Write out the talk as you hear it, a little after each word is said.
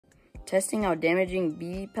testing how damaging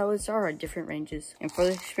BB pellets are at different ranges. And for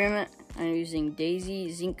this experiment, I'm using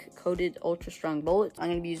Daisy zinc-coated ultra-strong bullets. I'm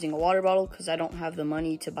going to be using a water bottle because I don't have the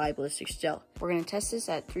money to buy ballistics gel. We're going to test this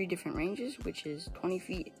at 3 different ranges, which is 20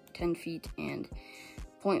 feet, 10 feet, and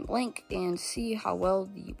point blank, and see how well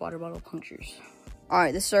the water bottle punctures.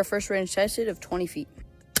 Alright, this is our first range tested of 20 feet.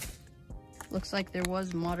 Looks like there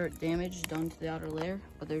was moderate damage done to the outer layer,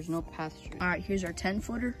 but there's no pass-through. Alright, here's our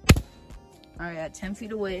 10-footer. Alright, at 10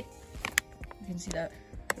 feet away, you can see that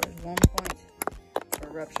there's 1 point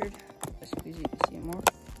ruptured. If I squeeze it, you can see it more.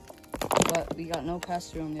 But we got no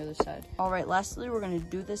pass-through on the other side. Alright, lastly, we're going to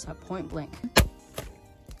do this at point blank.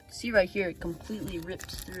 See right here, it completely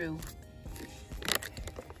ripped through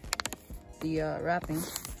the wrapping.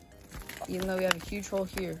 Even though we have a huge hole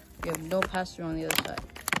here, we have no pass-through on the other side.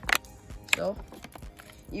 So,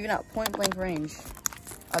 even at point blank range,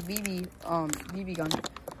 a BB gun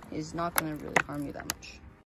is not going to really harm you that much.